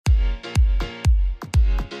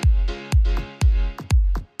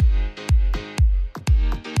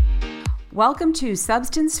Welcome to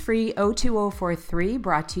Substance Free 02043,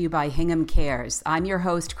 brought to you by Hingham Cares. I'm your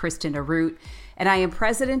host, Kristen Arute, and I am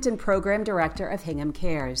President and Program Director of Hingham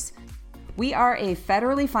Cares. We are a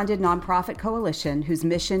federally funded nonprofit coalition whose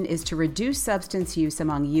mission is to reduce substance use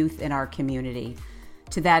among youth in our community.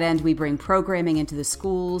 To that end, we bring programming into the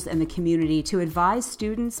schools and the community to advise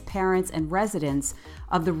students, parents, and residents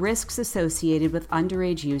of the risks associated with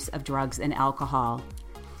underage use of drugs and alcohol.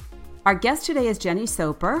 Our guest today is Genny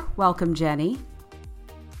Soper. Welcome, Genny.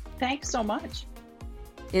 Thanks so much.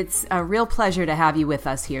 It's a real pleasure to have you with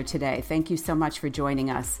us here today. Thank you so much for joining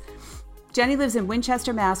us. Genny lives in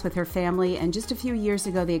Winchester, Mass. with her family, and just a few years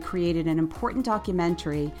ago, they created an important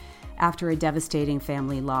documentary after a devastating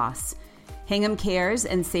family loss. Hingham Cares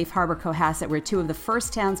and Safe Harbor Cohasset were two of the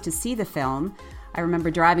first towns to see the film. I remember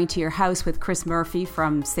driving to your house with Chris Murphy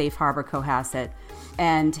from Safe Harbor Cohasset.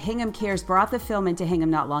 And Hingham Cares brought the film into Hingham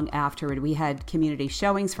not long afterward. We had community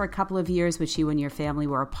showings for a couple of years, which you and your family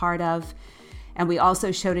were a part of. And we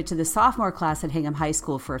also showed it to the sophomore class at Hingham High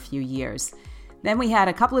School for a few years. Then we had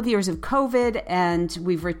a couple of years of COVID, and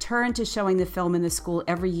we've returned to showing the film in the school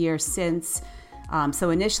every year since. So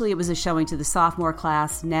initially it was a showing to the sophomore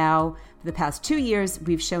class. Now, for the past 2 years,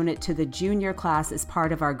 we've shown it to the junior class as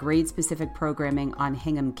part of our grade-specific programming on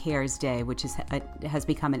Hingham Cares Day, which has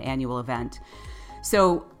become an annual event.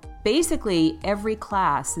 So basically, every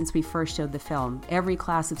class, since we first showed the film, every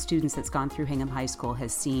class of students that's gone through Hingham High School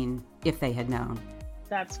has seen If They Had Known.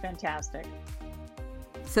 That's fantastic.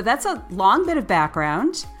 So that's a long bit of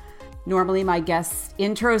background. Normally, my guests'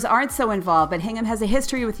 intros aren't so involved, but Hingham has a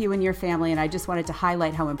history with you and your family, and I just wanted to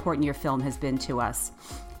highlight how important your film has been to us.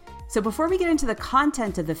 So before we get into the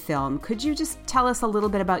content of the film, could you just tell us a little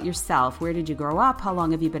bit about yourself? Where did you grow up? How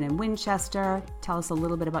long have you been in Winchester? Tell us a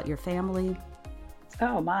little bit about your family.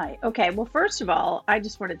 Oh, my. Okay. Well, first of all, I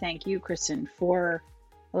just want to thank you, Kristen, for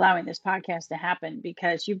allowing this podcast to happen,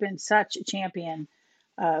 because you've been such a champion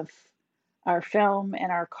of our film and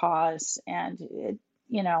our cause. And,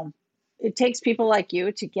 it takes people like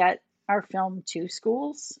you to get our film to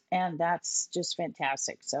schools. And that's just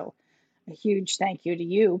fantastic. So a huge thank you to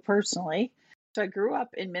you personally. So I grew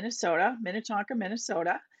up in Minnesota, Minnetonka,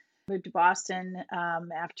 Minnesota. Moved to Boston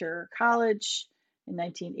after college in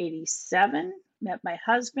 1987. Met my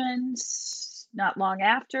husband not long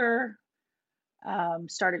after,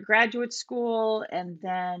 started graduate school, and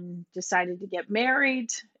then decided to get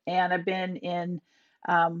married. And I've been in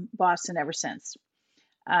Boston ever since.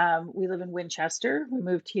 We live in Winchester. We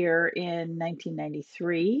moved here in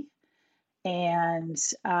 1993. And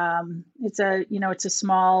it's a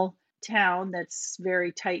small town that's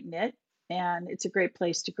very tight knit, and it's a great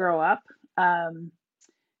place to grow up. And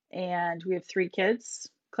we have 3 kids.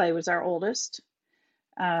 Clay was our oldest.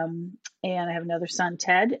 And I have another son,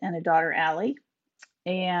 Ted, and a daughter, Allie.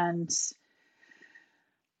 And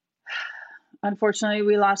unfortunately,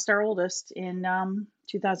 we lost our oldest in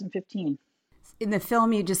 2015. In the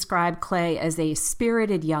film, you described Clay as a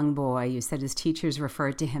spirited young boy. You said his teachers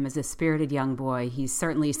referred to him as a spirited young boy. He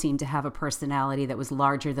certainly seemed to have a personality that was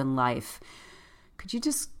larger than life. Could you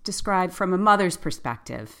just describe from a mother's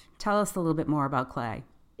perspective? Tell us a little bit more about Clay.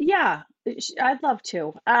 Yeah, I'd love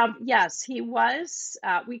to. Yes, he was.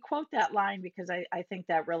 We quote that line because I think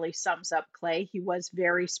that really sums up Clay. He was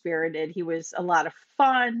very spirited. He was a lot of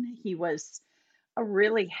fun. He was a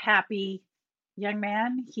really happy young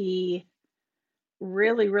man. He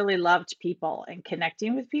really, really loved people and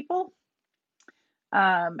connecting with people.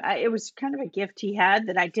 It was kind of a gift he had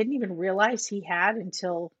that I didn't even realize he had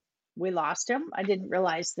until we lost him. I didn't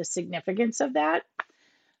realize the significance of that.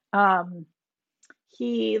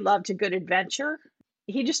 He loved a good adventure.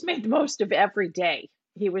 He just made the most of every day.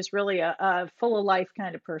 He was really a full of life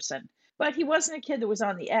kind of person. But he wasn't a kid that was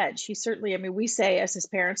on the edge. He certainly, we say as his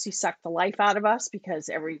parents, he sucked the life out of us because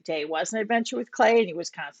every day was an adventure with Clay, and he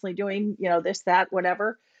was constantly doing, this, that,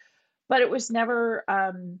 whatever. But it was never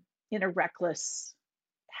in a reckless,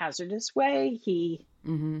 hazardous way. He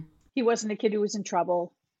wasn't a kid who was in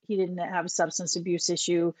trouble. He didn't have a substance abuse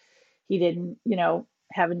issue. He didn't,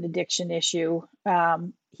 have an addiction issue.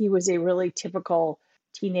 He was a really typical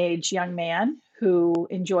teenage young man who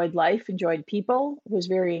enjoyed life, enjoyed people, was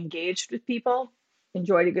very engaged with people,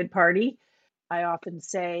 enjoyed a good party. I often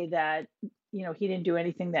say that, he didn't do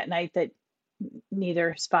anything that night that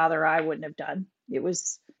neither his father or I wouldn't have done. It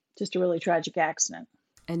was just a really tragic accident.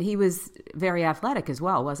 And he was very athletic as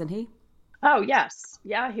well, wasn't he? Oh, yes.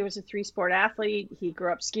 Yeah, he was a 3-sport athlete. He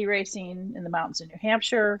grew up ski racing in the mountains in New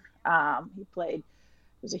Hampshire.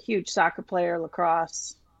 He was a huge soccer player,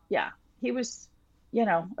 lacrosse. Yeah, he was,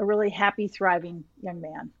 a really happy, thriving young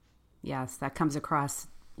man. Yes, that comes across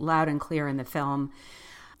loud and clear in the film.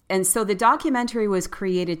 And so the documentary was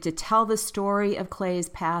created to tell the story of Clay's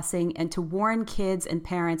passing and to warn kids and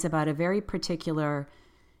parents about a very particular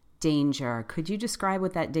danger. Could you describe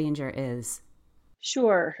what that danger is?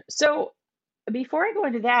 Sure. So before I go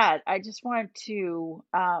into that, I just want to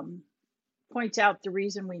point out the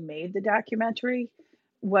reason we made the documentary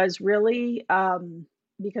was really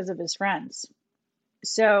because of his friends.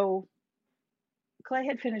 So Clay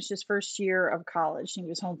had finished his first year of college. He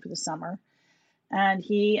was home for the summer, and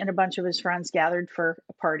he and a bunch of his friends gathered for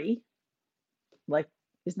a party, like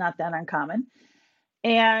is not that uncommon.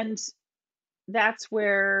 And that's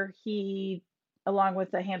where he, along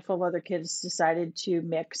with a handful of other kids, decided to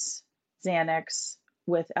mix Xanax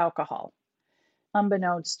with alcohol.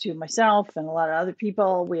 Unbeknownst to myself and a lot of other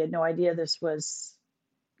people, we had no idea this was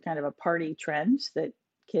kind of a party trend that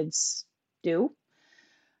kids do.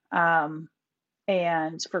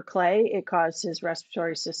 And for Clay, it caused his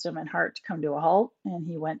respiratory system and heart to come to a halt, and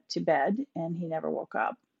he went to bed and he never woke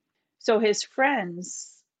up. So his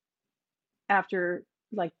friends, after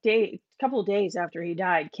like couple of days after he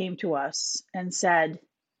died, came to us and said,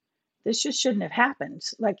 this just shouldn't have happened.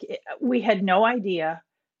 We had no idea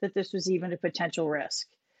that this was even a potential risk.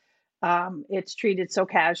 It's treated so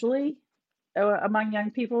casually among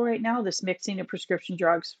young people right now, this mixing of prescription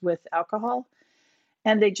drugs with alcohol.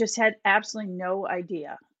 And they just had absolutely no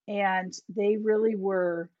idea. And they really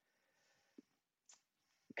were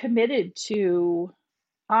committed to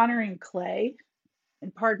honoring Clay,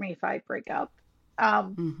 and pardon me if I break up,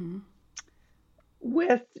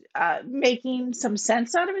 with making some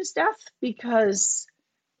sense out of his death, because,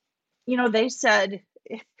 they said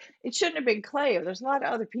it shouldn't have been Clay. There's a lot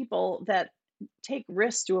of other people that take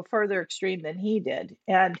risks to a further extreme than he did.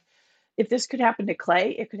 And if this could happen to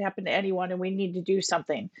Clay, it could happen to anyone, and we need to do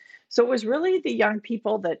something. So it was really the young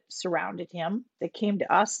people that surrounded him that came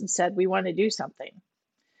to us and said, we want to do something.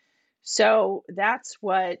 So that's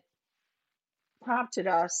what prompted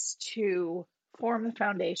us to form the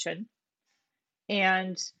foundation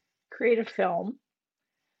and create a film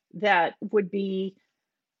that would be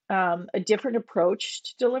a different approach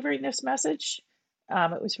to delivering this message.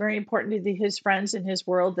 It was very important to his friends in his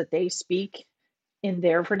world that they speak in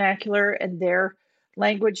their vernacular and their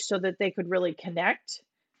language so that they could really connect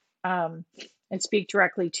and speak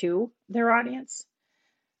directly to their audience.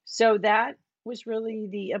 So that was really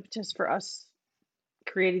the impetus for us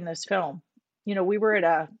creating this film. We were at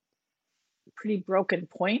a pretty broken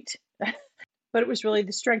point, but it was really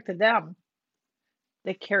the strength of them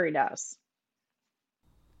that carried us.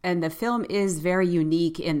 And the film is very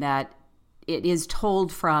unique in that it is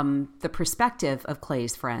told from the perspective of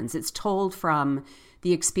Clay's friends. It's told from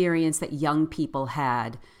the experience that young people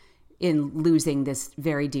had in losing this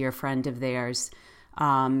very dear friend of theirs.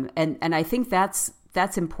 And I think that's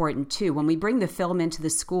important too. When we bring the film into the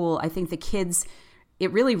school, I think the kids,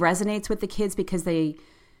 it really resonates with the kids because they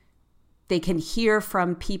can hear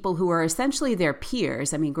from people who are essentially their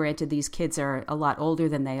peers. I mean, granted, these kids are a lot older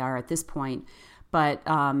than they are at this point. But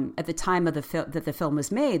at the time of that the film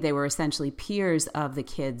was made, they were essentially peers of the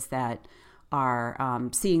kids that are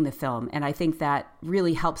seeing the film. And I think that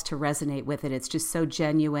really helps to resonate with it. It's just so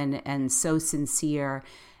genuine and so sincere.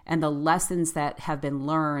 And the lessons that have been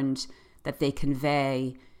learned that they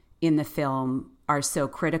convey in the film are so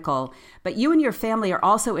critical. But you and your family are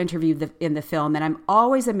also interviewed in the film. And I'm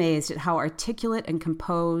always amazed at how articulate and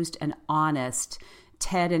composed and honest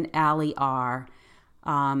Ted and Allie are.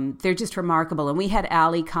 They're just remarkable. And we had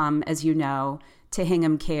Allie come, as you know, to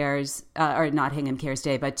Hingham Cares, or not Hingham Cares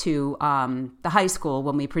Day, but to the high school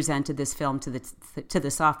when we presented this film to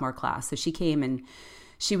the sophomore class. So she came and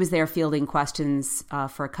she was there fielding questions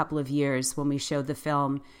for a couple of years when we showed the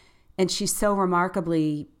film. And she's so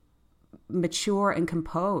remarkably mature and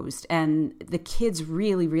composed. And the kids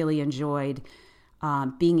really, really enjoyed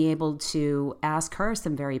being able to ask her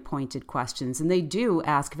some very pointed questions. And they do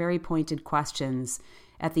ask very pointed questions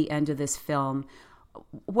at the end of this film.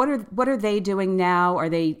 What are they doing now? Are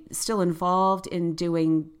they still involved in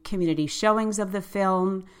doing community showings of the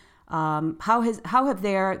film? How have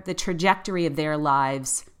the trajectory of their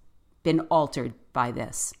lives been altered by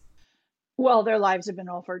this? Well, their lives have been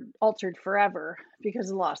altered forever because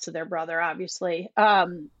of the loss of their brother, obviously.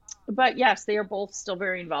 But yes, they are both still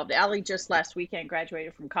very involved. Allie just last weekend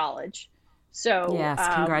graduated from college. So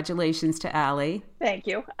yes, congratulations to Allie. Thank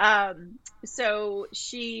you. So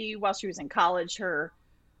while she was in college, her,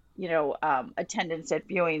 attendance at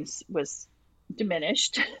viewings was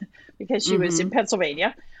diminished because she was in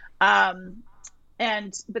Pennsylvania.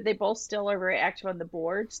 But they both still are very active on the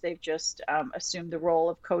boards. They've just assumed the role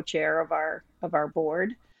of co-chair of our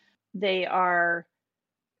board. They are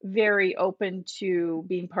very open to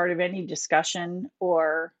being part of any discussion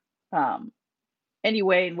or um, any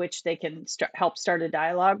way in which they can help start a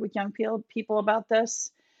dialogue with young people about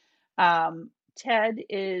this. Ted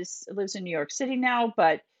lives in New York City now,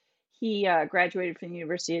 but he graduated from the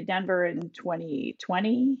University of Denver in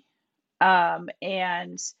 2020.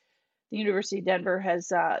 And the University of Denver has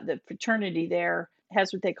the fraternity there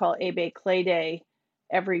has what they call Abe Clay Day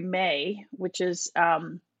every May, which is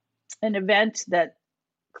an event that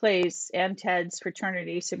Clay's and Ted's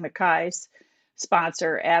fraternity, Sigma Chi's,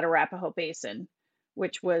 sponsor at Arapahoe Basin,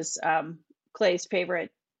 which was Clay's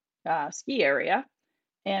favorite ski area.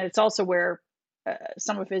 And it's also where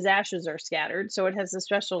some of his ashes are scattered. So it has a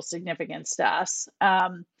special significance to us.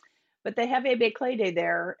 But they have Abe Clay Day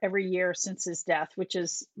there every year since his death, which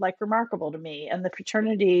is like remarkable to me. And the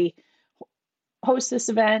fraternity hosts this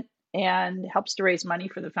event and helps to raise money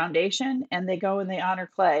for the foundation. And they go and they honor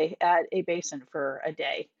Clay at a basin for a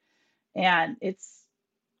day. And it's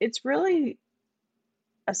really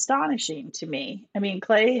astonishing to me. I mean,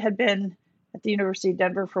 Clay had been at the University of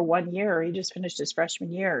Denver for 1 year. He just finished his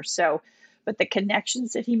freshman year. So, but the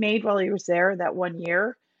connections that he made while he was there that 1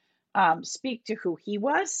 year speak to who he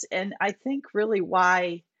was. And I think really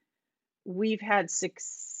why we've had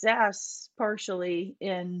success partially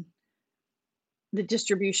in the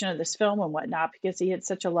distribution of this film and whatnot, because he had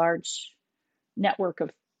such a large network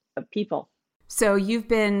of people. So you've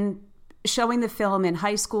been showing the film in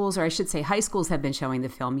high schools, or I should say high schools have been showing the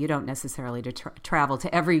film. You don't necessarily travel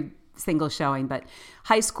to every single showing, but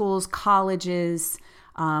high schools, colleges,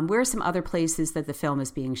 where are some other places that the film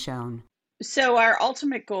is being shown? So our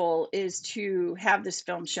ultimate goal is to have this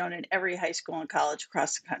film shown in every high school and college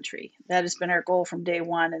across the country. That has been our goal from day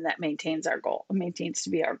one, and that maintains to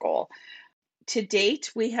be our goal. To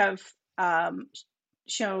date, we have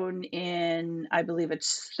shown in, I believe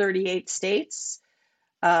it's 38 states,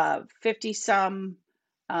 50 some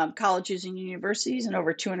colleges and universities, and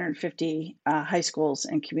over 250 high schools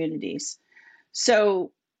and communities.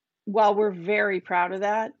 So while we're very proud of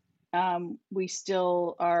that, we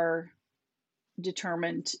still are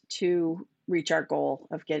determined to reach our goal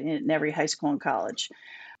of getting it in every high school and college.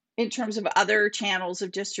 In terms of other channels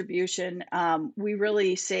of distribution, we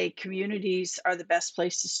really say communities are the best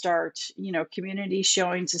place to start. You know, community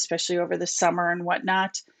showings, especially over the summer and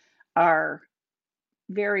whatnot, are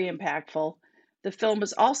very impactful. The film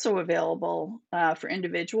is also available for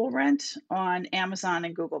individual rent on Amazon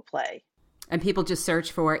and Google Play. And people just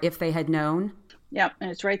search for If They Had Known? Yep,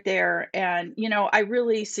 and it's right there. And, you know, I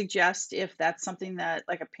really suggest, if that's something that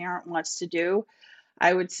like a parent wants to do,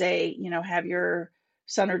 I would say, you know, have your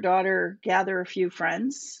son or daughter gather a few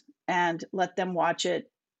friends and let them watch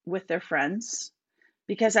it with their friends,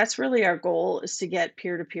 because that's really our goal, is to get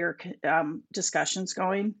peer-to-peer discussions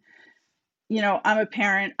going. You know, I'm a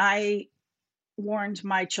parent. I warned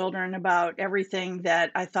my children about everything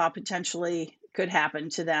that I thought potentially could happen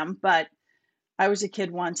to them, but I was a kid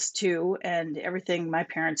once too, and everything my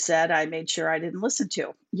parents said, I made sure I didn't listen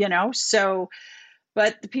to, you know? So,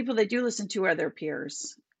 but the people they do listen to are their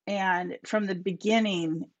peers. And from the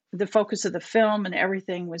beginning, the focus of the film and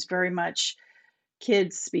everything was very much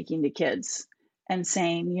kids speaking to kids and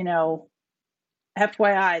saying, you know,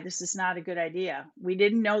 FYI, this is not a good idea. We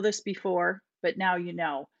didn't know this before, but now you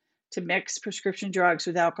know. To mix prescription drugs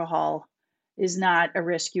with alcohol is not a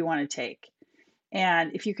risk you want to take.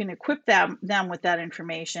 And if you can equip them with that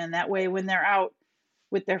information, that way when they're out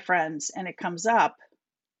with their friends and it comes up,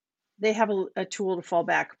 they have a tool to fall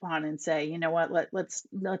back upon and say, you know what, let's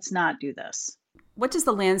not do this. What does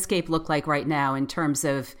the landscape look like right now in terms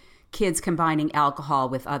of kids combining alcohol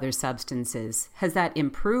with other substances? Has that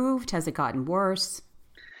improved? Has it gotten worse?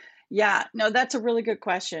 Yeah, no, that's a really good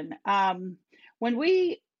question. When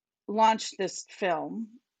we launched this film,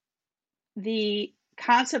 the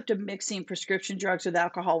concept of mixing prescription drugs with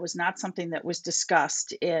alcohol was not something that was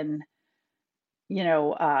discussed in, you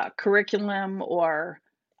know, curriculum, or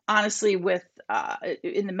honestly with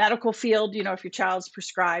in the medical field. You know, if your child's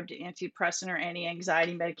prescribed antidepressant or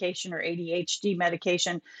anti-anxiety medication or ADHD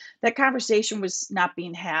medication, that conversation was not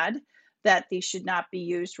being had, that these should not be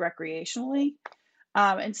used recreationally.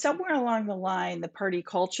 And somewhere along the line, the party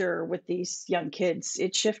culture with these young kids,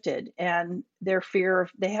 it shifted, and they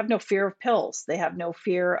have no fear of pills. They have no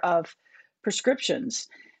fear of prescriptions.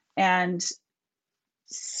 And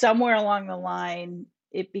somewhere along the line,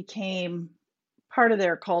 it became part of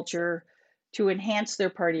their culture to enhance their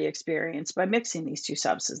party experience by mixing these two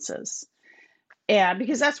substances. And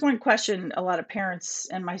because that's one question a lot of parents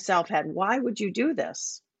and myself had: why would you do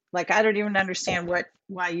this? Like, I don't even understand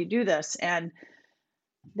why you do this. And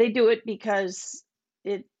they do it because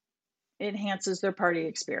it enhances their party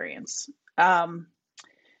experience. Um,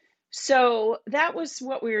 so that was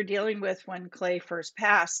what we were dealing with when Clay first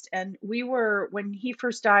passed. And when he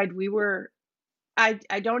first died, I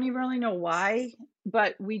don't even really know why,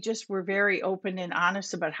 but we just were very open and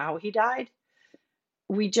honest about how he died.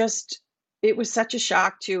 We just, it was such a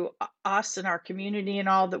shock to us and our community and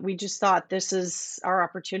all that we just thought this is our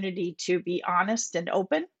opportunity to be honest and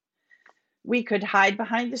open. We could hide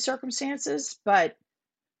behind the circumstances, but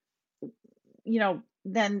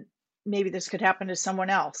then maybe this could happen to someone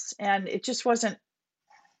else. And it just wasn't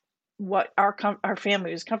what our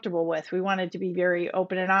family was comfortable with. We wanted to be very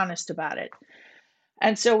open and honest about it.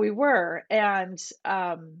 And so we were, and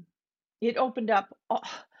it opened up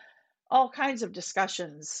all kinds of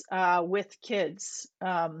discussions with kids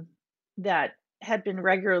that had been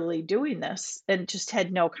regularly doing this and just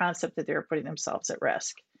had no concept that they were putting themselves at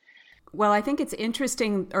risk. Well, I think it's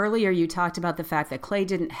interesting. Earlier, you talked about the fact that Clay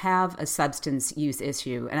didn't have a substance use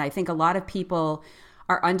issue. And I think a lot of people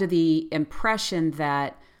are under the impression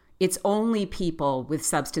that it's only people with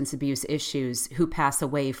substance abuse issues who pass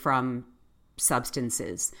away from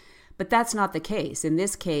substances. But that's not the case. In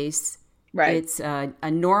this case, Right. It's a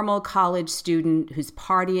normal college student who's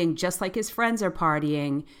partying just like his friends are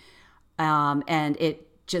partying. And it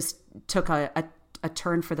just took a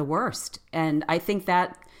turn for the worst. And I think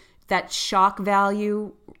that shock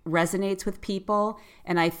value resonates with people.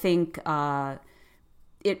 And I think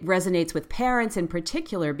it resonates with parents in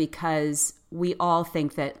particular because we all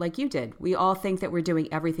think that, like you did, we all think that we're doing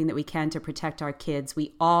everything that we can to protect our kids.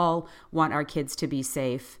 We all want our kids to be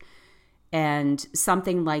safe. And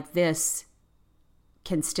something like this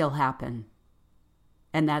can still happen.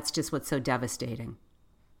 And that's just what's so devastating.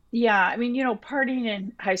 Yeah, I mean, partying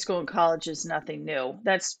in high school and college is nothing new.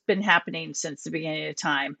 That's been happening since the beginning of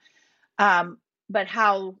time. Um, but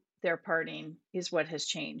how they're partying is what has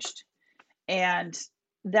changed. And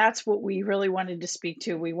that's what we really wanted to speak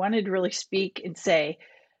to. We wanted to really speak and say,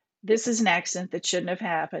 this is an accident that shouldn't have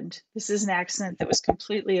happened. This is an accident that was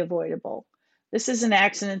completely avoidable. This is an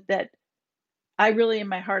accident that I really, in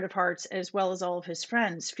my heart of hearts, as well as all of his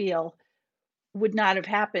friends, feel would not have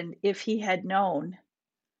happened if he had known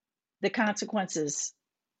the consequences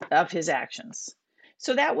of his actions.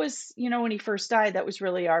 So that was, when he first died, that was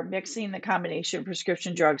really our mixing the combination of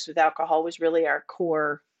prescription drugs with alcohol was really our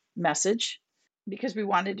core message because we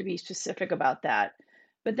wanted to be specific about that.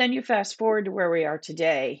 But then you fast forward to where we are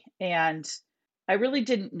today, and I really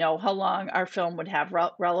didn't know how long our film would have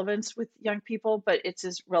relevance with young people, but it's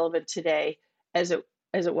as relevant today as it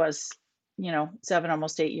was, 7,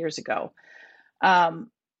 almost 8 years ago. And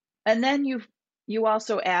then you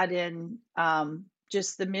also add in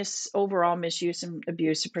just the overall misuse and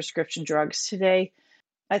abuse of prescription drugs today.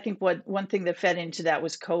 I think one thing that fed into that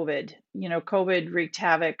was COVID. COVID wreaked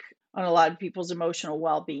havoc on a lot of people's emotional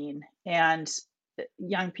well-being and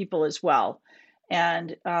young people as well.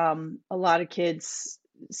 And a lot of kids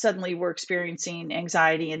suddenly were experiencing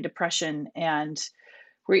anxiety and depression, and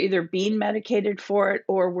we're either being medicated for it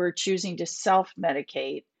or we're choosing to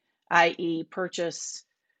self-medicate, i.e. purchase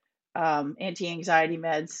anti-anxiety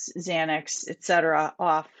meds, Xanax, etc.,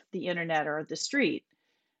 off the internet or the street.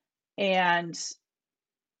 And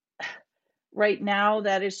right now,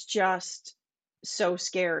 that is just so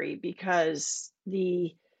scary because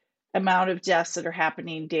the amount of deaths that are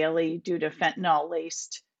happening daily due to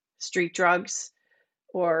fentanyl-laced street drugs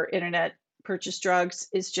or internet purchase drugs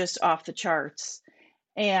is just off the charts.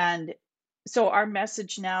 And so our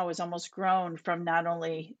message now has almost grown from not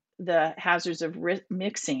only the hazards of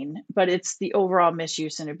mixing, but it's the overall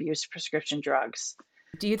misuse and abuse of prescription drugs.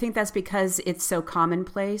 Do you think that's because it's so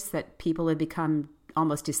commonplace that people have become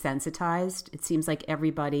almost desensitized? It seems like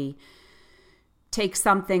everybody takes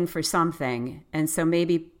something for something. And so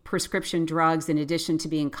maybe prescription drugs, in addition to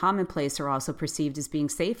being commonplace, are also perceived as being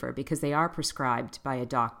safer because they are prescribed by a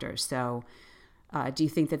doctor. So do you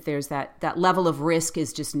think that there's that level of risk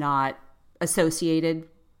is just not associated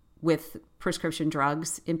with prescription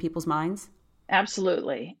drugs in people's minds?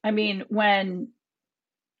 Absolutely. I mean, when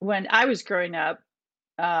I was growing up,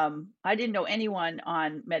 I didn't know anyone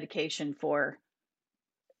on medication for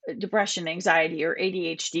depression, anxiety, or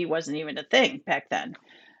ADHD wasn't even a thing back then.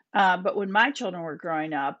 But when my children were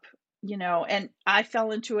growing up, and I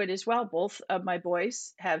fell into it as well. Both of my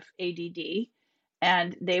boys have ADD,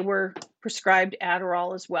 and they were prescribed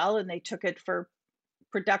Adderall as well, and they took it for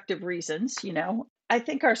productive reasons. I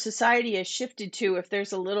think our society has shifted to if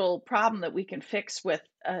there's a little problem that we can fix with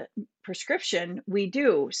a prescription, we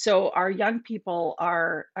do. So our young people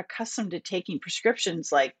are accustomed to taking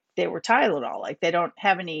prescriptions like they were Tylenol, like they don't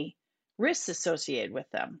have any risks associated with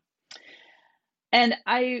them. And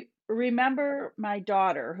I remember my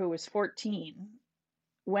daughter, who was 14,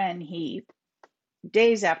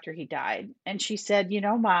 days after he died, and she said,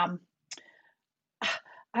 Mom,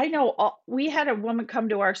 I know we had a woman come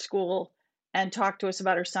to our school and talk to us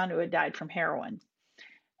about her son who had died from heroin.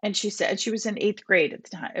 And she said, she was in eighth grade at the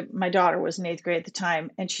time. My daughter was in eighth grade at the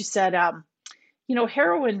time. And she said,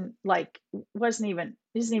 heroin isn't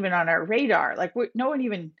even on our radar. Like no one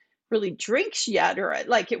even really drinks yet, or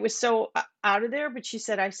like it was so out of there. But she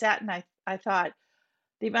said, I sat and I thought,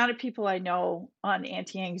 the amount of people I know on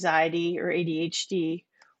anti-anxiety or ADHD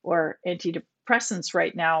or antidepressants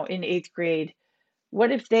right now in eighth grade,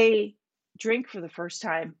 what if they drink for the first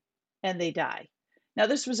time and they die? Now,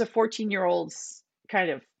 this was a 14-year-old's kind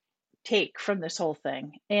of take from this whole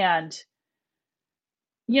thing. And,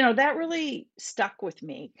 that really stuck with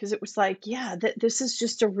me because it was like, yeah, this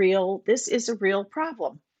is a real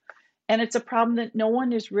problem. And it's a problem that no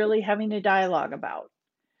one is really having a dialogue about.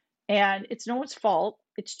 And it's no one's fault.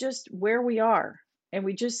 It's just where we are. And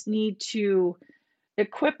we just need to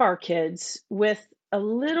equip our kids with a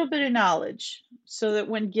little bit of knowledge so that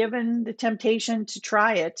when given the temptation to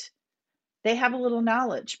try it, they have a little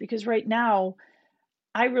knowledge. Because right now,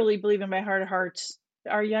 I really believe in my heart of hearts,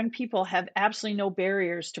 our young people have absolutely no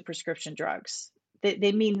barriers to prescription drugs.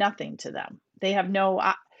 They mean nothing to them. They have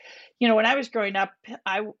when I was growing up,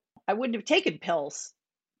 I wouldn't have taken pills.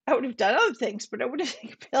 I would have done other things, but I wouldn't have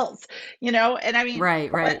taken pills, and I mean,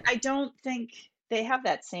 Right, but right. I don't think they have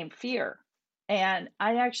that same fear. And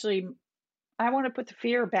I want to put the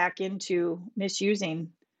fear back into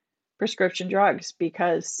misusing prescription drugs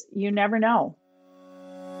because you never know.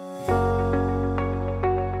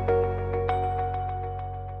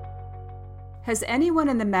 Has anyone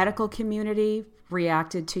in the medical community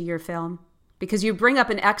reacted to your film? Because you bring up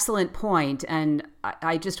an excellent point, and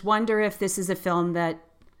I just wonder if this is a film that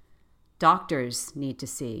doctors need to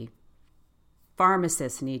see,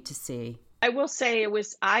 pharmacists need to see. I will say it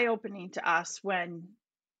was eye-opening to us when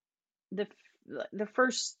the the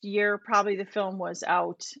first year probably the film was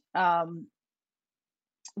out.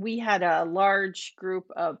 We had a large group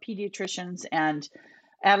of pediatricians and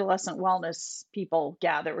adolescent wellness people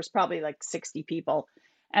gather. It was probably like 60 people,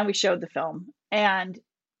 and we showed the film. And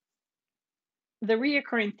the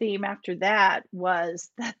reoccurring theme after that was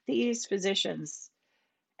that these physicians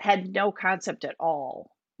had no concept at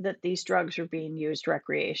all that these drugs were being used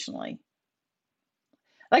recreationally.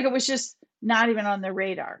 Like it was just not even on their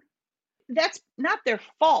radar. That's not their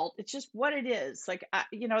fault. It's just what it is. Like,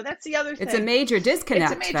 that's the other thing. It's a major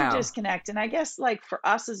disconnect, It's a major disconnect. And I guess like for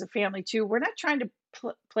us as a family too, we're not trying to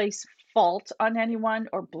place fault on anyone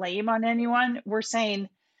or blame on anyone. We're saying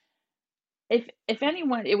if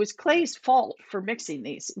anyone, it was Clay's fault for mixing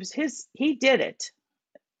these. It was he did it,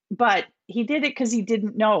 but he did it because he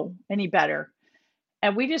didn't know any better.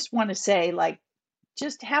 And we just want to say, like,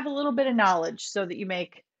 just have a little bit of knowledge so that you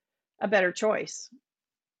make a better choice.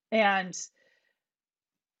 And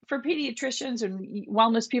for pediatricians and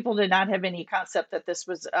wellness people to not have any concept that this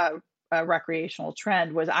was a recreational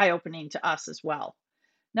trend was eye-opening to us as well.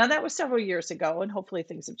 Now, that was several years ago, and hopefully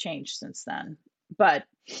things have changed since then. But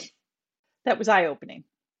that was eye-opening.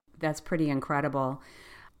 That's pretty incredible.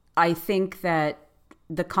 I think that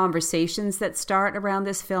the conversations that start around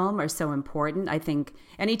this film are so important. I think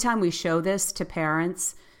anytime we show this to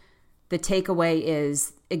parents, the takeaway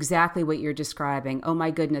is exactly what you're describing. Oh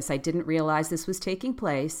my goodness, I didn't realize this was taking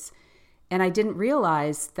place. And I didn't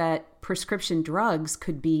realize that prescription drugs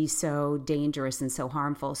could be so dangerous and so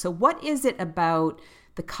harmful. So what is it about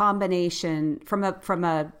the combination from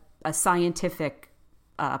a scientific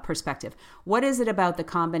perspective? What is it about the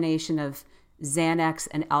combination of Xanax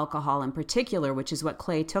and alcohol in particular, which is what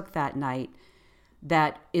Clay took that night,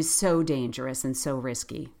 that is so dangerous and so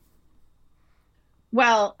risky?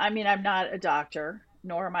 Well, I mean, I'm not a doctor,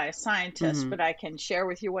 nor am I a scientist, but I can share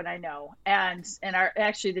with you what I know. And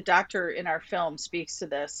the doctor in our film speaks to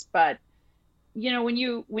this. But when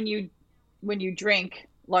you drink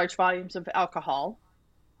large volumes of alcohol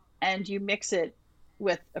and you mix it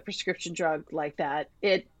with a prescription drug like that,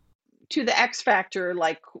 it to the X factor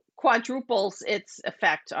like quadruples its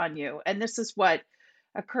effect on you. And this is what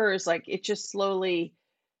occurs, like it just slowly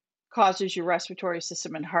causes your respiratory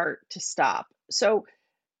system and heart to stop. So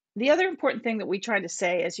the other important thing that we try to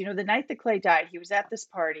say is, the night that Clay died, he was at this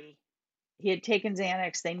party. He had taken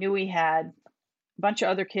Xanax. They knew he had. A bunch of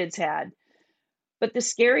other kids had. But the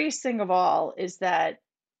scariest thing of all is that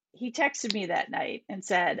he texted me that night and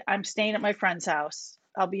said, I'm staying at my friend's house.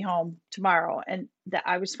 I'll be home tomorrow. And that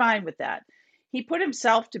I was fine with that. He put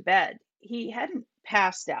himself to bed. He hadn't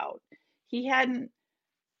passed out. He hadn't,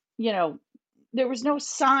 there was no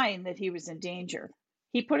sign that he was in danger.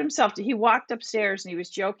 he walked upstairs and he was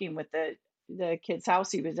joking with the kid's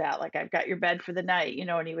house he was at, like, I've got your bed for the night,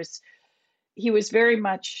 and he was very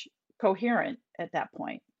much coherent at that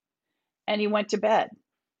point. And he went to bed.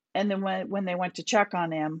 And then when they went to check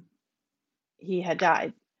on him, he had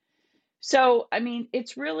died. So, I mean,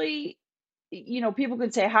 it's really, people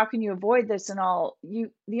could say, how can you avoid this and all?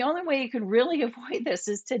 The only way you can really avoid this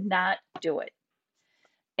is to not do it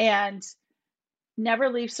and never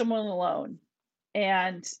leave someone alone.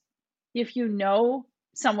 And if you know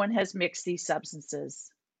someone has mixed these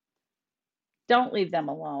substances, don't leave them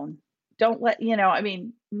alone. Don't let, I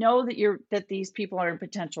mean, know that these people are in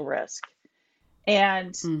potential risk.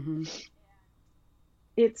 And Mm-hmm.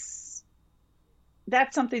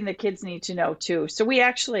 that's something that kids need to know too. So we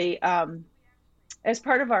actually, as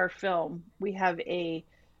part of our film, we have a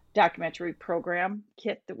documentary program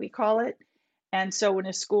kit that we call it. And so when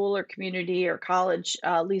a school or community or college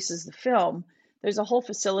leases the film, there's a whole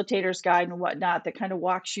facilitator's guide and whatnot that kind of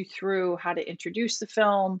walks you through how to introduce the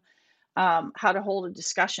film, how to hold a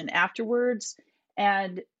discussion afterwards.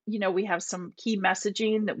 And, we have some key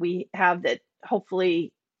messaging that we have that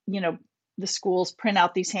hopefully, the schools print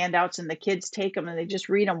out these handouts and the kids take them and they just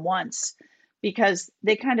read them once, because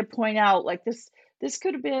they kind of point out, like, this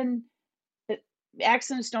could have been,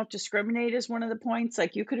 accidents don't discriminate is one of the points.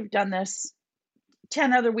 Like, you could have done this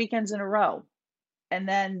 10 other weekends in a row, and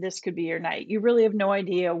then this could be your night. You really have no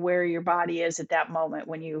idea where your body is at that moment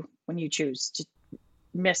when you choose to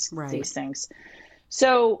miss Right. these things.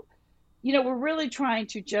 So, we're really trying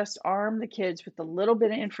to just arm the kids with a little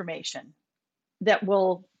bit of information that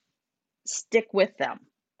will stick with them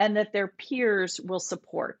and that their peers will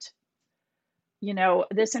support.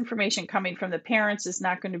 This information coming from the parents is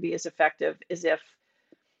not going to be as effective as if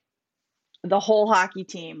the whole hockey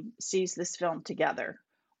team sees this film together,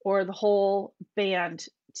 or the whole band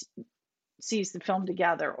sees the film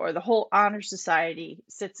together, or the whole honor society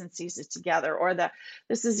sits and sees it together, or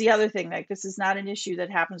this is the other thing, like, this is not an issue that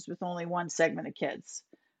happens with only one segment of kids.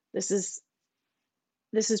 This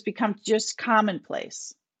has become just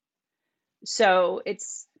commonplace. So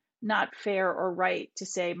it's not fair or right to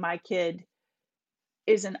say my kid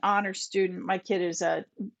is an honor student, my kid is a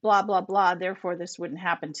blah blah blah, therefore this wouldn't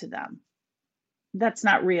happen to them. That's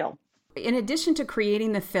not real. In addition to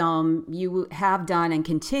creating the film, you have done and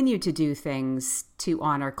continue to do things to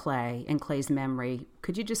honor Clay and Clay's memory.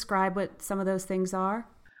 Could you describe what some of those things are?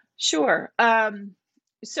 Sure.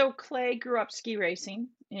 So Clay grew up ski racing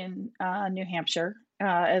in New Hampshire,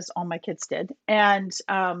 as all my kids did, and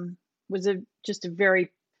was just a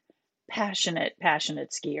very passionate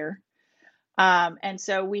skier. And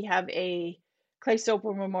so we have a Clay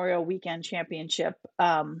Soper Memorial Weekend Championship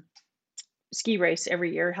ski race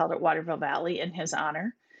every year held at Waterville Valley in his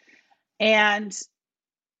honor. And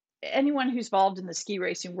anyone who's involved in the ski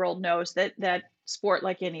racing world knows that sport,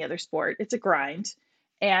 like any other sport, it's a grind.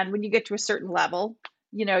 And when you get to a certain level,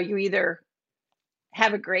 you either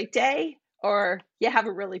have a great day or you have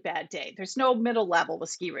a really bad day. There's no middle level with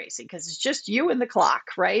ski racing because it's just you and the clock,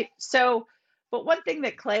 right? So, but one thing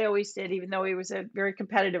that Clay always did, even though he was a very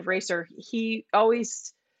competitive racer, he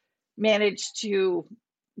always managed to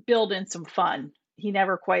build in some fun. He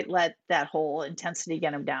never quite let that whole intensity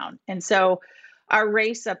get him down. And so our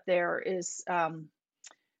race up there is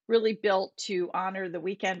really built to honor the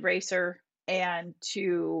weekend racer and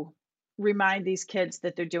to remind these kids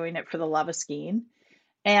that they're doing it for the love of skiing.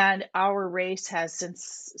 And our race has,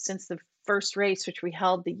 since the first race, which we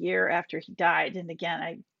held the year after he died, and again,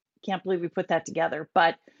 I can't believe we put that together,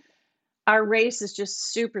 but our race is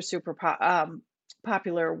just super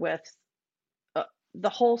popular with the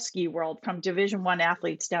whole ski world, from Division I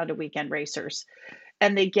athletes down to weekend racers.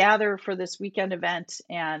 And they gather for this weekend event,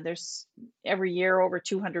 and there's every year over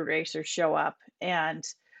 200 racers show up, and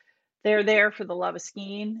they're there for the love of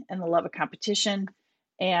skiing and the love of competition,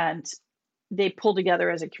 and they pull together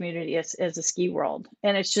as a community, as a ski world.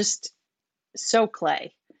 And it's just so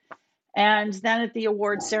Clay. And then at the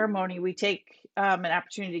award ceremony, we take an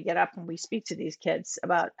opportunity to get up and we speak to these kids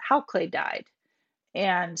about how Clay died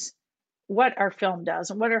and what our film does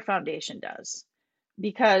and what our foundation does.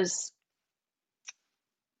 Because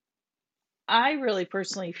I really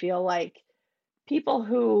personally feel like people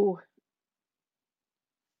who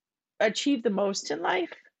achieve the most in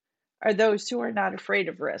life are those who are not afraid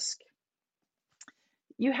of risk.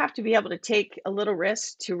 You have to be able to take a little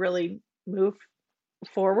risk to really move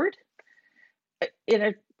forward in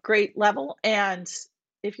a great level. And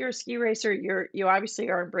if you're a ski racer, you obviously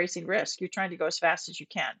are embracing risk. You're trying to go as fast as you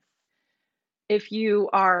can. If you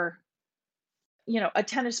are, a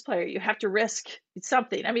tennis player, you have to risk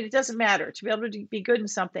something. I mean, it doesn't matter to be able to be good in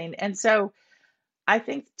something. And so I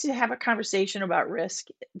think to have a conversation about risk,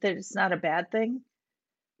 that it's not a bad thing,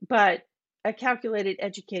 but a calculated,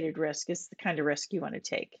 educated risk is the kind of risk you want to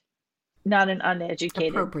take, not an uneducated.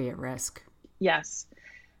 Appropriate risk. Yes.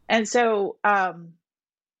 And so,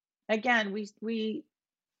 again, we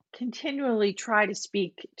continually try to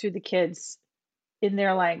speak to the kids in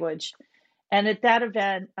their language. And at that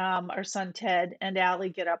event, our son Ted and Allie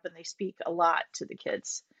get up and they speak a lot to the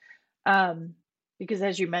kids. Because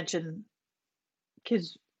as you mentioned,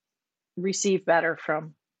 kids receive better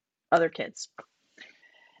from other kids.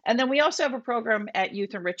 And then we also have a program at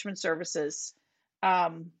Youth Enrichment Services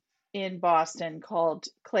in Boston called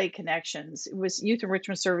Clay Connections. It was Youth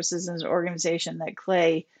Enrichment Services is an organization that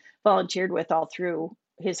Clay volunteered with all through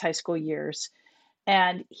his high school years.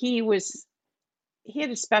 And he had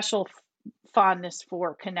a special fondness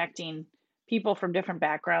for connecting people from different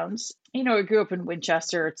backgrounds. He grew up in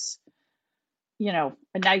Winchester. It's,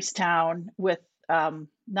 a nice town with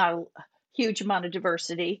not a huge amount of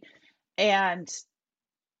diversity. And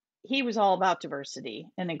he was all about diversity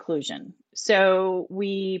and inclusion. So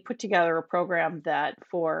we put together a program that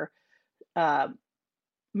for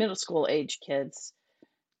middle school age kids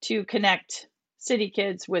to connect city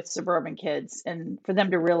kids with suburban kids and for them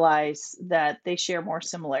to realize that they share more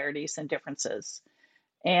similarities than differences.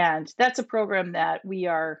 And that's a program that we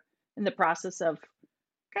are in the process of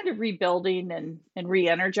kind of rebuilding and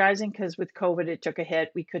re-energizing, because with COVID, it took a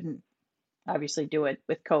hit. We couldn't obviously do it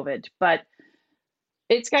with COVID, but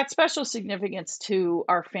it's got special significance to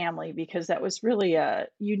our family because that was really a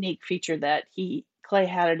unique feature that Clay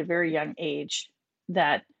had at a very young age,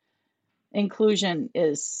 that inclusion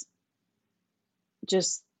is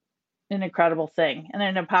just an incredible thing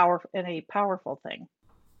and a powerful thing.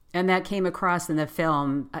 And that came across in the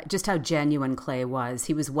film, just how genuine Clay was.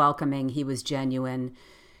 He was welcoming, he was genuine,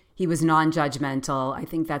 he was non-judgmental. I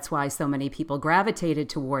think that's why so many people gravitated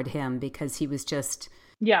toward him, because he was just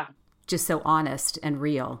so honest and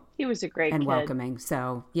real. He was a great and kid. Welcoming.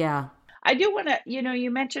 So, yeah. I do want to,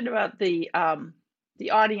 you mentioned about the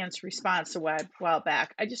audience response a while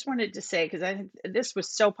back. I just wanted to say, because I think this was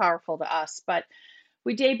so powerful to us, but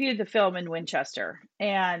we debuted the film in Winchester,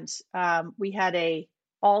 and we had the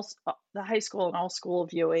high school and all school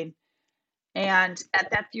viewing. And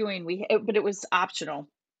at that viewing, but it was optional.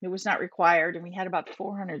 It was not required. And we had about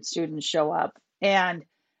 400 students show up. And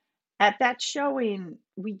at that showing,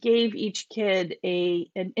 we gave each kid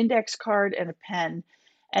an index card and a pen.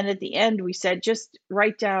 And at the end, we said, just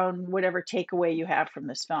write down whatever takeaway you have from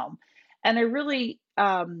this film. And I really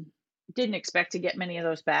didn't expect to get many of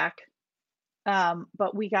those back.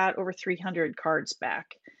 But we got over 300 cards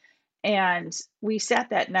back. And we sat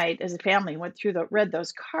that night as a family, read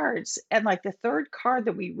those cards. And like the third card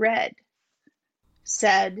that we read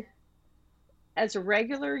said, as a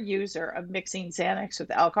regular user of mixing Xanax with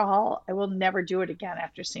alcohol, I will never do it again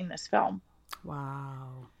after seeing this film.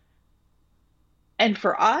 Wow. And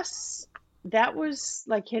for us, that was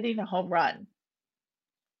like hitting a home run.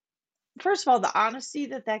 First of all, the honesty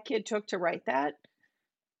that kid took to write that,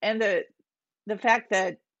 and the fact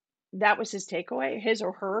that was his takeaway, his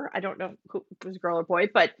or her, I don't know who it was, girl or boy,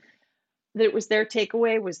 but that it was their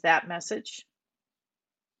takeaway, was that message,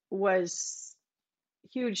 was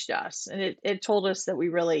huge to us. And it told us that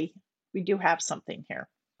we do have something here.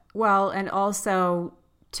 Well, and also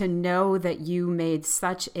to know that you made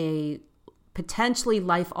such a potentially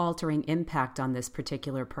life-altering impact on this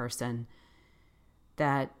particular person,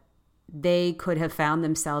 that they could have found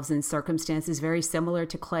themselves in circumstances very similar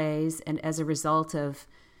to Clay's, and as a result of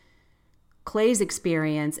Clay's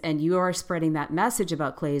experience, and you are spreading that message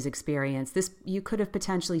about Clay's experience, you could have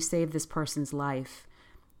potentially saved this person's life.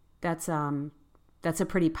 That's a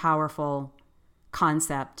pretty powerful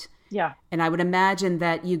concept. Yeah. And I would imagine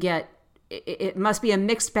that it must be a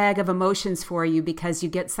mixed bag of emotions for you, because you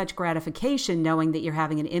get such gratification knowing that you're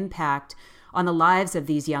having an impact on the lives of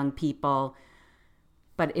these young people,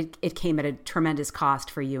 but it came at a tremendous cost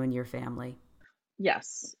for you and your family.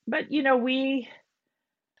 Yes. But,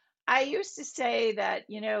 I used to say that,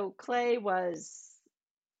 Clay was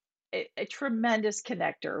a tremendous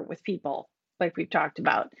connector with people, like we've talked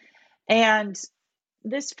about. And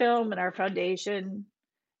this film and our foundation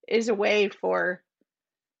is a way for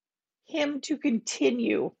him to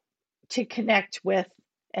continue to connect with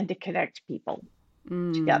and to connect people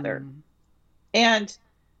together. And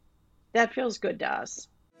that feels good to us.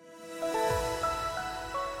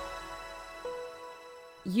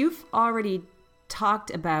 You've already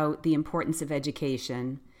talked about the importance of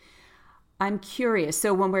education. I'm curious.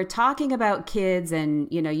 So when we're talking about kids,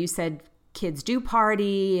 and, you said kids do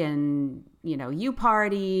party, and, you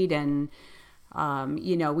partied, and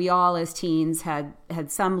We all as teens had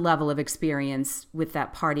some level of experience with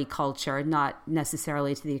that party culture, not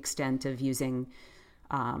necessarily to the extent of using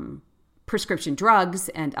prescription drugs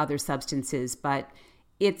and other substances, but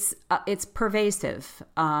it's pervasive.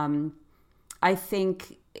 I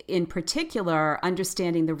think in particular,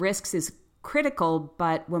 understanding the risks is critical,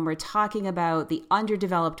 but when we're talking about the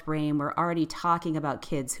underdeveloped brain, we're already talking about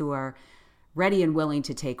kids who are ready and willing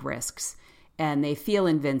to take risks, and they feel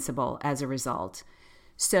invincible as a result.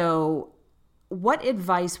 So what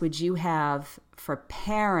advice would you have for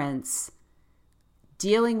parents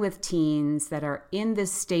dealing with teens that are in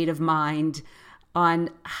this state of mind on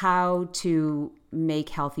how to make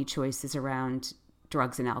healthy choices around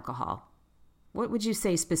drugs and alcohol? What would you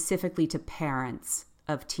say specifically to parents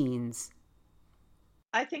of teens?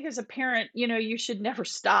 I think as a parent, you should never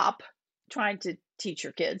stop trying to teach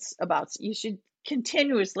your kids you should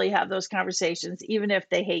continuously have those conversations, even if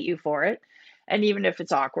they hate you for it, and even if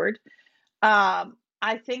it's awkward.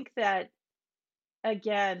 I think that,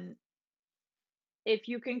 again, if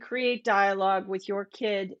you can create dialogue with your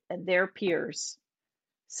kid and their peers,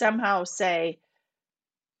 somehow say,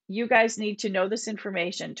 you guys need to know this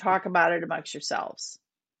information, talk about it amongst yourselves,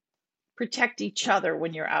 protect each other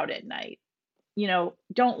when you're out at night.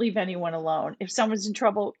 Don't leave anyone alone. If someone's in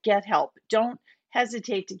trouble, get help. Don't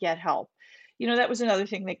hesitate to get help. That was another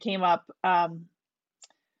thing that came up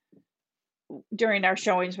during our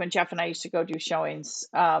showings when Jeff and I used to go do showings.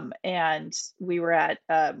 And we were at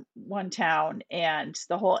one town, and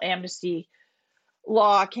the whole amnesty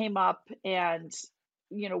law came up, and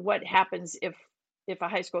what happens if a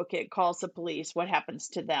high school kid calls the police, what happens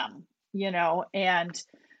to them, and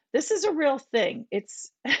this is a real thing.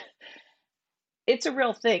 It's a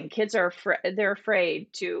real thing. Kids are they're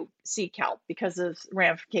afraid to seek help because of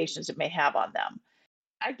ramifications it may have on them.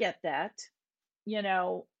 I get that.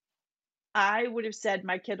 I would have said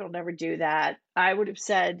my kid will never do that. I would have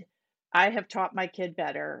said I have taught my kid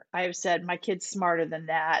better. I have said my kid's smarter than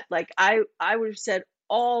that. Like I would have said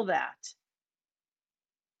all that.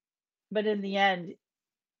 But in the end,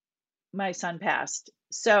 my son passed.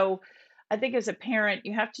 So I think as a parent,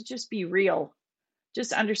 you have to just be real.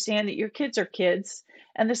 Just understand that your kids are kids,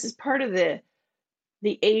 and this is part of the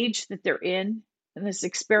age that they're in this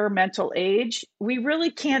experimental age. We really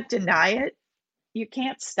can't deny it. You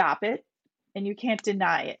can't stop it, and you can't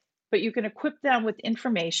deny it, but you can equip them with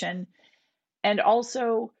information and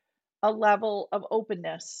also a level of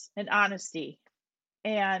openness and honesty.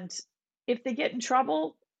 And if they get in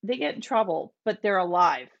trouble, they get in trouble, but they're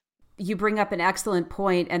alive. You bring up an excellent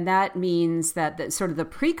point, and that means that the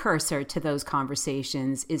precursor to those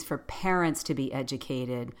conversations is for parents to be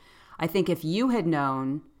educated. I think if you had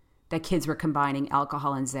known that kids were combining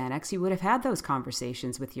alcohol and Xanax, you would have had those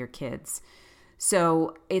conversations with your kids.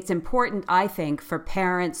 So it's important, I think, for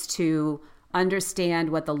parents to understand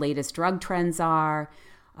what the latest drug trends are,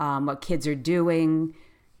 what kids are doing.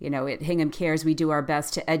 At Hingham Cares, we do our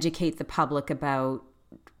best to educate the public about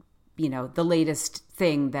the latest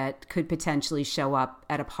thing that could potentially show up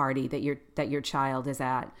at a party that your child is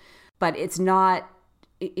at. But it's a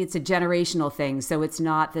generational thing. So it's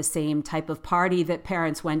not the same type of party that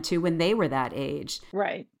parents went to when they were that age.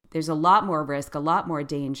 Right. There's a lot more risk, a lot more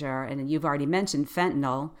danger. And you've already mentioned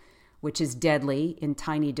fentanyl, which is deadly. In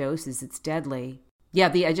tiny doses, it's deadly. Yeah,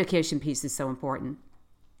 the education piece is so important.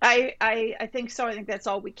 I think so. I think that's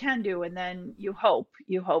all we can do. And then you hope.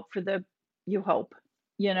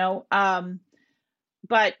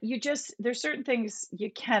 But there's certain things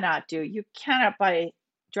you cannot do. You cannot buy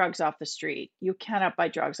drugs off the street. You cannot buy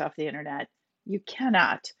drugs off the internet. You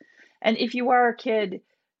cannot. And if you are a kid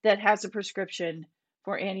that has a prescription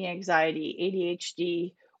for anti-anxiety,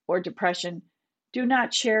 ADHD, or depression, do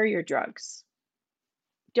not share your drugs.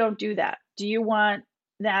 Don't do that. Do you want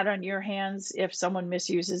that on your hands if someone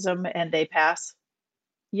misuses them and they pass?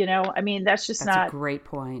 That's a great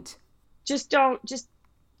point. Just don't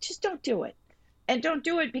do it. And don't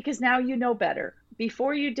do it because now you know better.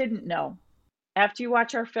 Before you didn't know. After you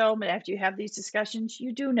watch our film and after you have these discussions,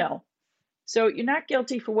 you do know. So you're not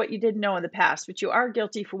guilty for what you didn't know in the past, but you are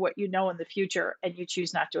guilty for what you know in the future and you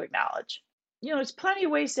choose not to acknowledge. There's plenty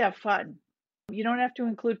of ways to have fun. You don't have to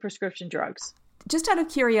include prescription drugs. Just out of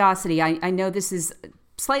curiosity, I know this is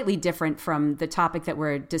slightly different from the topic that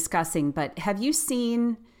we're discussing, but have you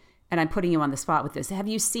seen, and I'm putting you on the spot with this, have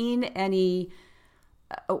you seen any,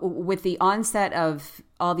 with the onset of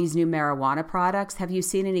all these new marijuana products, have you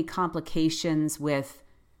seen any complications with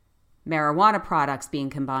marijuana products being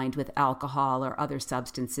combined with alcohol or other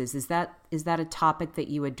substances? Is that a topic that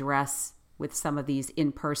you address with some of these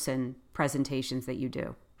in-person presentations that you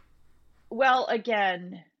do? Well,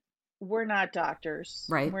 again, we're not doctors.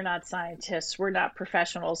 Right. We're not scientists. We're not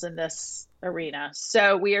professionals in this arena.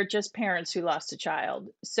 So we are just parents who lost a child.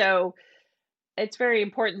 So it's very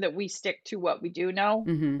important that we stick to what we do know,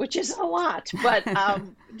 Mm-hmm. which is a lot, but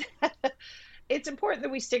it's important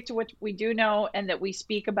that we stick to what we do know and that we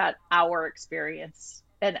speak about our experience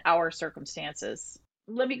and our circumstances.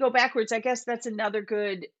 Let me go backwards. I guess that's another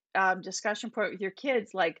good discussion point with your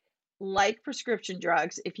kids, like prescription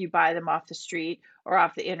drugs, if you buy them off the street or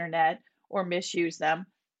off the internet or misuse them.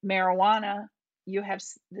 Marijuana, you have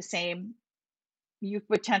the same, you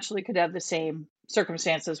potentially could have the same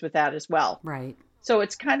circumstances with that as well. Right. So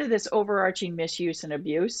it's kind of this overarching misuse and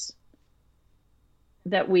abuse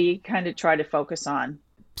that we kind of try to focus on.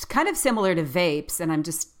 It's kind of similar to vapes, and I'm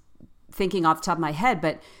just thinking off the top of my head,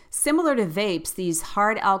 but similar to vapes, these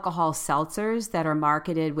hard alcohol seltzers that are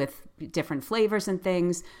marketed with different flavors and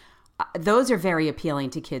things, those are very appealing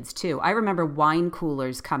to kids too. I remember wine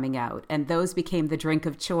coolers coming out, and those became the drink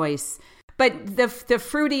of choice. But the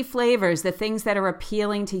fruity flavors, the things that are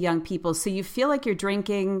appealing to young people, so you feel like you're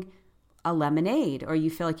drinking a lemonade or you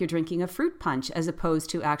feel like you're drinking a fruit punch as opposed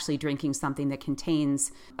to actually drinking something that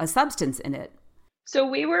contains a substance in it. So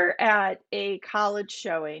we were at a college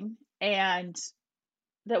showing, and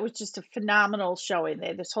that was just a phenomenal showing. They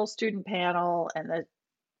had this whole student panel, and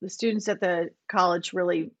the students at the college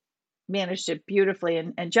really managed it beautifully.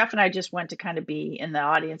 And Jeff and I just went to kind of be in the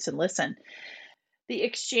audience and listen. The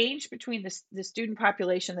exchange between the student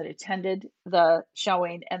population that attended the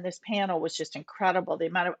showing and this panel was just incredible. The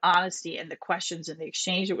amount of honesty and the questions and the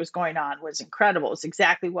exchange that was going on was incredible. It was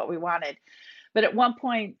exactly what we wanted. But at one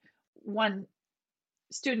point, one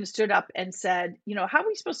student stood up and said, how are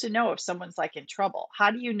we supposed to know if someone's like in trouble?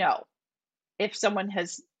 How do you know if someone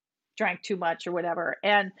has drank too much or whatever?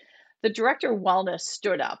 And the director of wellness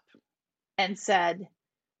stood up and said,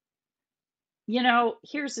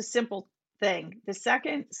 here's a simple thing. The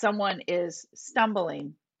second someone is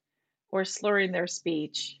stumbling or slurring their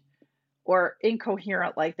speech or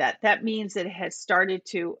incoherent like that, that means that it has started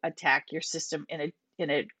to attack your system in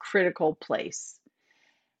a critical place.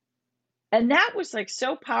 And that was like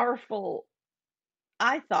so powerful,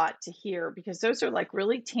 I thought, to hear, because those are like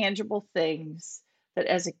really tangible things that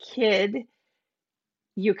as a kid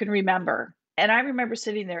you can remember. And I remember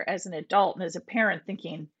sitting there as an adult and as a parent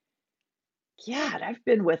thinking, yeah, I've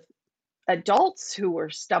been with adults who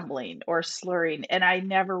were stumbling or slurring, and I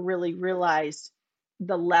never really realized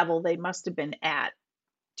the level they must have been at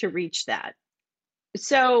to reach that.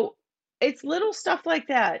 So it's little stuff like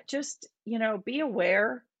that. Just, be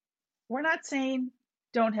aware. We're not saying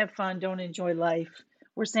don't have fun, don't enjoy life.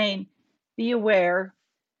 We're saying be aware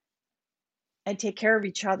and take care of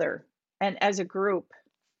each other. And as a group,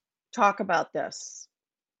 talk about this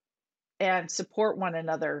and support one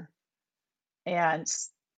another and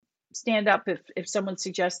stand up if someone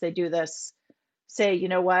suggests they do this. Say, you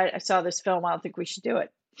know what, I saw this film, I don't think we should do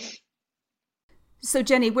it. So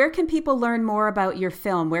Genny, where can people learn more about your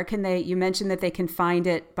film? Where can you mentioned that they can find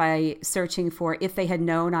it by searching for If They Had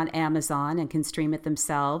Known on Amazon and can stream it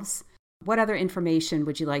themselves. What other information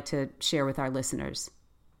would you like to share with our listeners?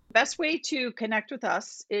 Best way to connect with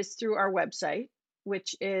us is through our website,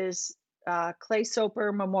 which is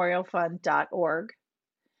claysopermemorialfund.org.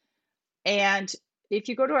 And if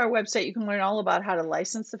you go to our website, you can learn all about how to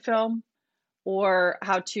license the film or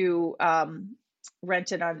how to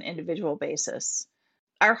rent it on an individual basis.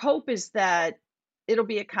 Our hope is that it'll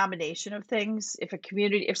be a combination of things.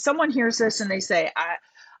 If someone hears this and they say, I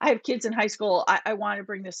have kids in high school, I want to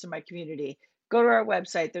bring this to my community, go to our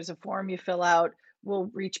website. There's a form you fill out.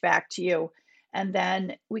 We'll reach back to you. And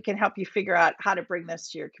then we can help you figure out how to bring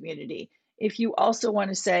this to your community. If you also want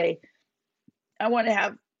to say, I want to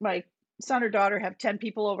have my son or daughter have 10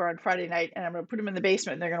 people over on Friday night, and I'm going to put them in the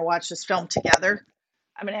basement and they're going to watch this film together.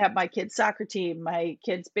 I'm going to have my kids' soccer team, my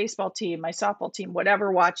kids' baseball team, my softball team,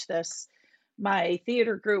 whatever, watch this, my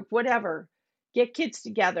theater group, whatever. Get kids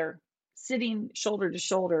together, sitting shoulder to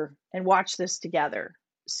shoulder, and watch this together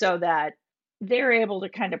so that they're able to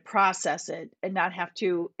kind of process it and not have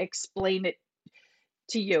to explain it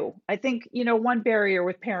to you. I think, one barrier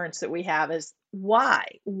with parents that we have is why?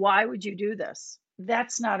 Why would you do this?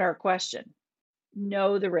 That's not our question.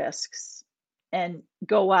 Know the risks and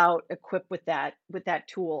go out equipped with that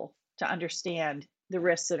tool to understand the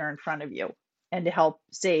risks that are in front of you and to help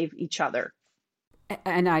save each other.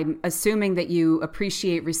 And I'm assuming that you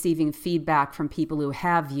appreciate receiving feedback from people who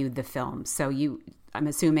have viewed the film. So I'm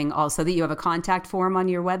assuming also that you have a contact form on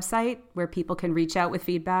your website where people can reach out with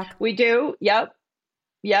feedback. We do. Yep.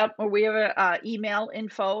 We have an email,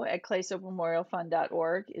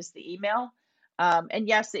 info@claysopermemorialfund.org is the email. And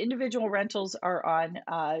yes, the individual rentals are on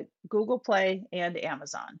Google Play and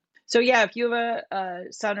Amazon. So yeah, if you have a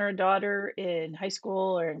son or a daughter in high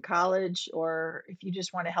school or in college, or if you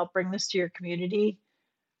just want to help bring this to your community,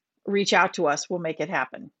 reach out to us. We'll make it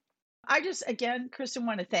happen. I just, again, Kristen,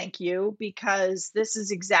 want to thank you because this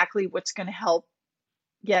is exactly what's going to help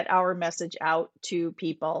get our message out to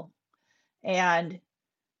people. And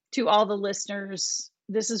to all the listeners,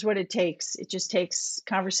 this is what it takes. It just takes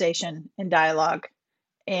conversation and dialogue.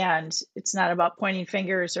 And it's not about pointing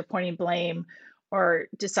fingers or pointing blame or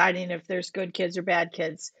deciding if there's good kids or bad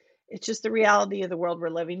kids. It's just the reality of the world we're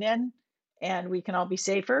living in. And we can all be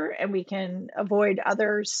safer and we can avoid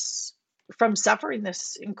others from suffering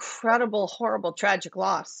this incredible, horrible, tragic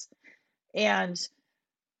loss. And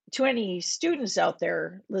to any students out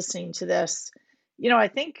there listening to this, I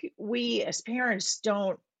think we as parents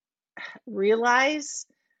don't realize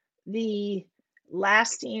the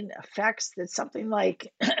lasting effects that something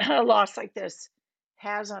like a loss like this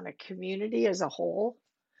has on a community as a whole.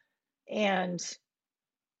 And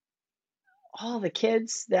all the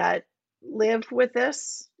kids that live with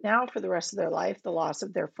this now for the rest of their life, the loss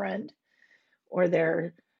of their friend or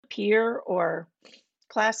their peer or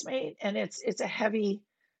classmate. And it's a heavy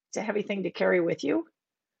thing to carry with you.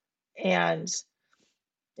 And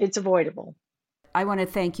it's avoidable. I want to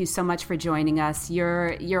thank you so much for joining us.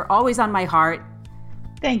 You're always on my heart.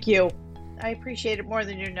 Thank you. I appreciate it more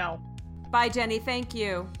than you know. Bye, Genny. Thank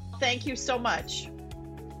you. Thank you so much.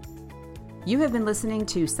 You have been listening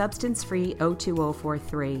to Substance Free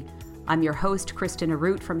 02043. I'm your host, Kristen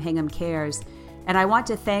Arute from Hingham Cares, and I want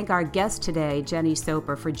to thank our guest today, Genny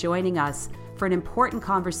Soper, for joining us for an important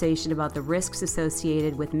conversation about the risks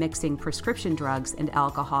associated with mixing prescription drugs and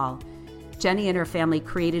alcohol. Genny and her family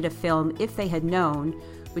created a film, If They Had Known,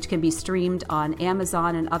 which can be streamed on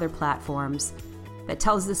Amazon and other platforms, that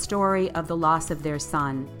tells the story of the loss of their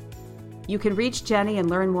son. You can reach Genny and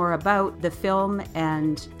learn more about the film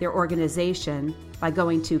and their organization by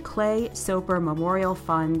going to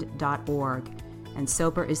claysopermemorialfund.org, and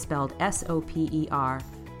Soper is spelled S-O-P-E-R.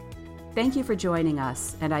 Thank you for joining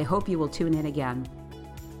us, and I hope you will tune in again.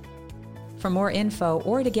 For more info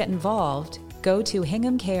or to get involved, go to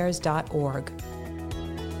hinghamcares.org.